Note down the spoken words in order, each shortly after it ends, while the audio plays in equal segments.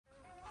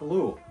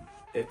Hello,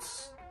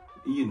 it's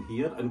Ian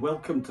here and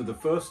welcome to the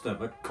first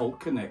ever Cult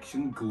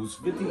Connection Goes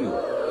video.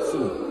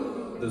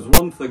 So, there's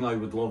one thing I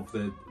would love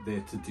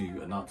there to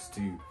do, and that's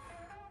to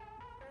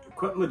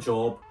quit my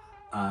job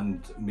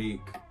and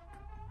make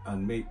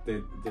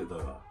the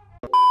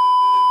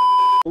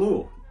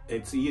Hello,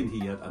 it's Ian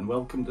here and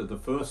welcome to the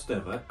first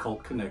ever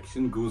Cult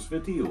Connection Goes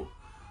video.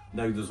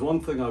 Now there's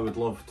one thing I would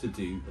love to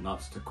do, and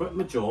that's to quit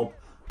my job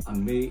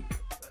and make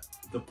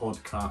the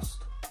podcast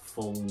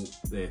full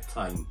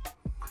time.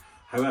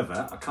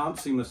 However, I can't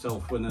see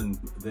myself winning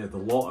the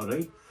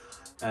lottery.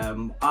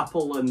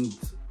 Apple and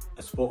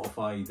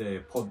Spotify, their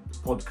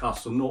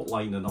podcasts are not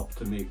lining up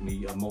to make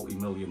me a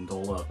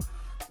multi-million-dollar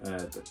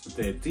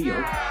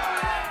deal.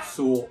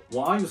 So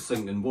what I was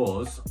thinking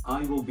was, I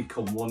will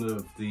become one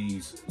of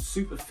these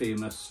super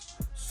famous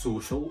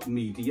social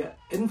media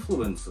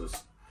influencers.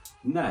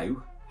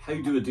 Now, how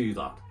do I do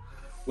that?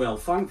 Well,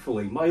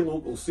 thankfully, my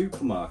local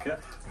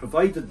supermarket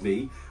provided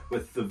me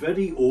with the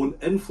very own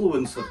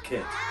influencer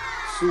kit.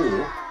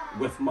 So,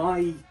 with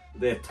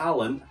their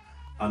talent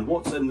and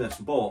what's in this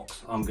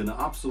box, I'm going to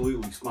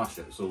absolutely smash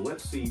it. So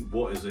let's see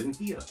what is in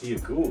here. Here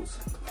goes.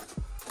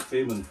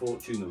 Fame and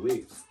fortune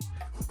awaits.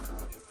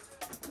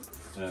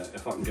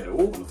 If I can get it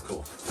open, of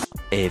course.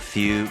 A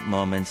few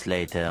moments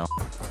later.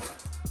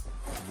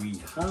 We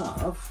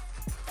have,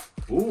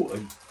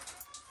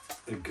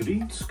 a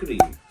green screen.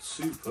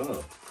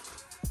 Superb.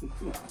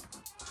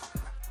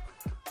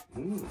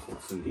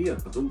 What's in here?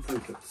 I don't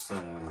think it's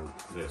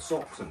their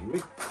socks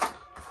anyway.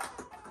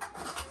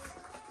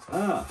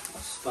 A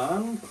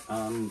stand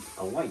and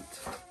a light.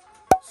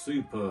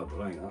 Superb.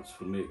 Right, that's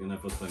for making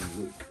everything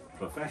look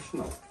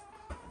professional.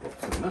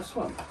 What's in this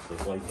one?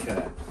 It's like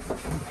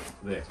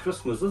their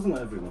Christmas, isn't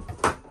it, everyone?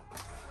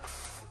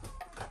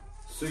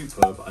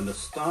 Superb. And a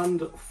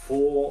stand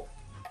for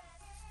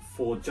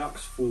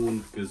Jack's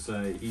phone, because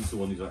he's the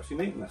one who's actually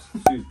making this.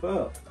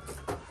 Superb.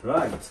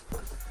 Right.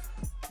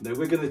 Now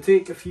we're going to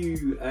take a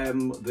few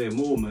their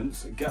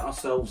moments, get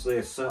ourselves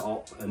there set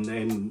up, and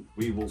then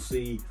we will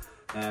see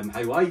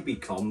how I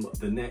become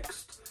the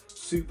next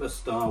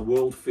superstar,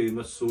 world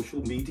famous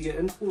social media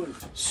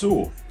influencer.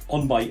 So,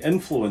 on my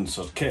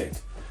influencer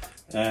kit,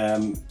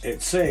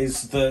 it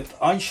says that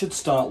I should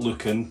start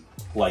looking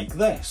like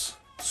this.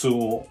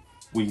 So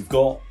we've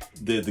got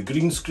the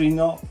green screen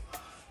up.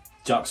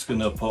 Jack's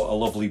going to put a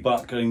lovely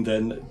background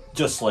in,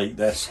 just like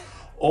this.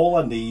 All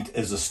I need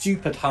is a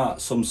stupid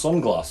hat, some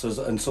sunglasses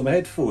and some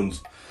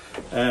headphones.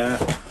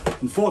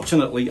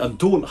 Unfortunately, I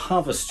don't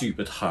have a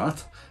stupid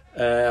hat.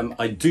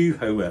 I do,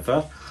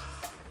 however,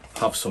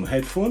 have some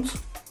headphones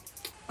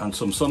and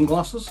some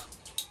sunglasses.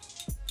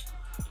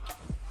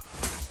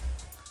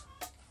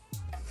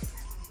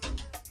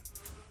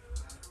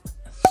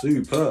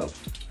 Superb.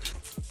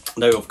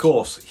 Now, of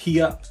course,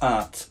 here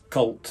at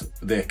Cult,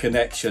 their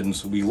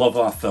Connections, we love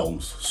our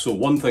films. So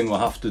one thing we'll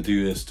have to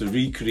do is to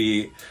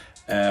recreate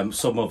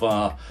some of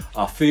our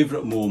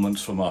favourite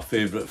moments from our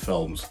favourite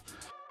films.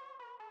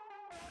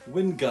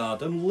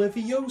 Wingardium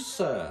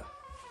Leviosa.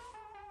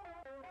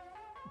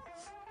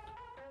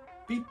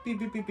 Beep, beep,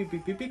 beep, beep, beep,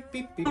 beep, beep,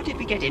 beep, beep. How did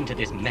we get into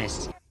this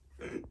mess?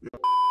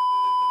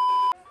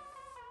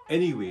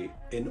 Anyway,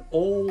 in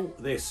all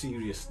their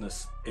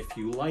seriousness, if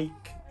you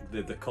like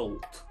the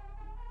Cult,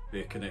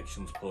 their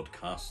Connections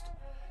podcast,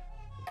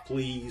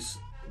 please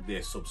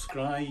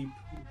subscribe,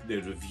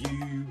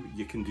 review.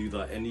 You can do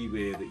that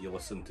anywhere that you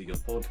listen to your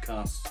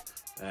podcasts.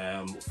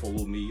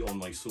 Follow me on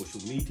my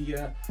social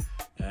media.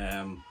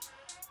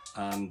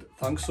 And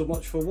thanks so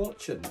much for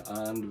watching,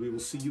 and we will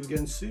see you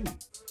again soon.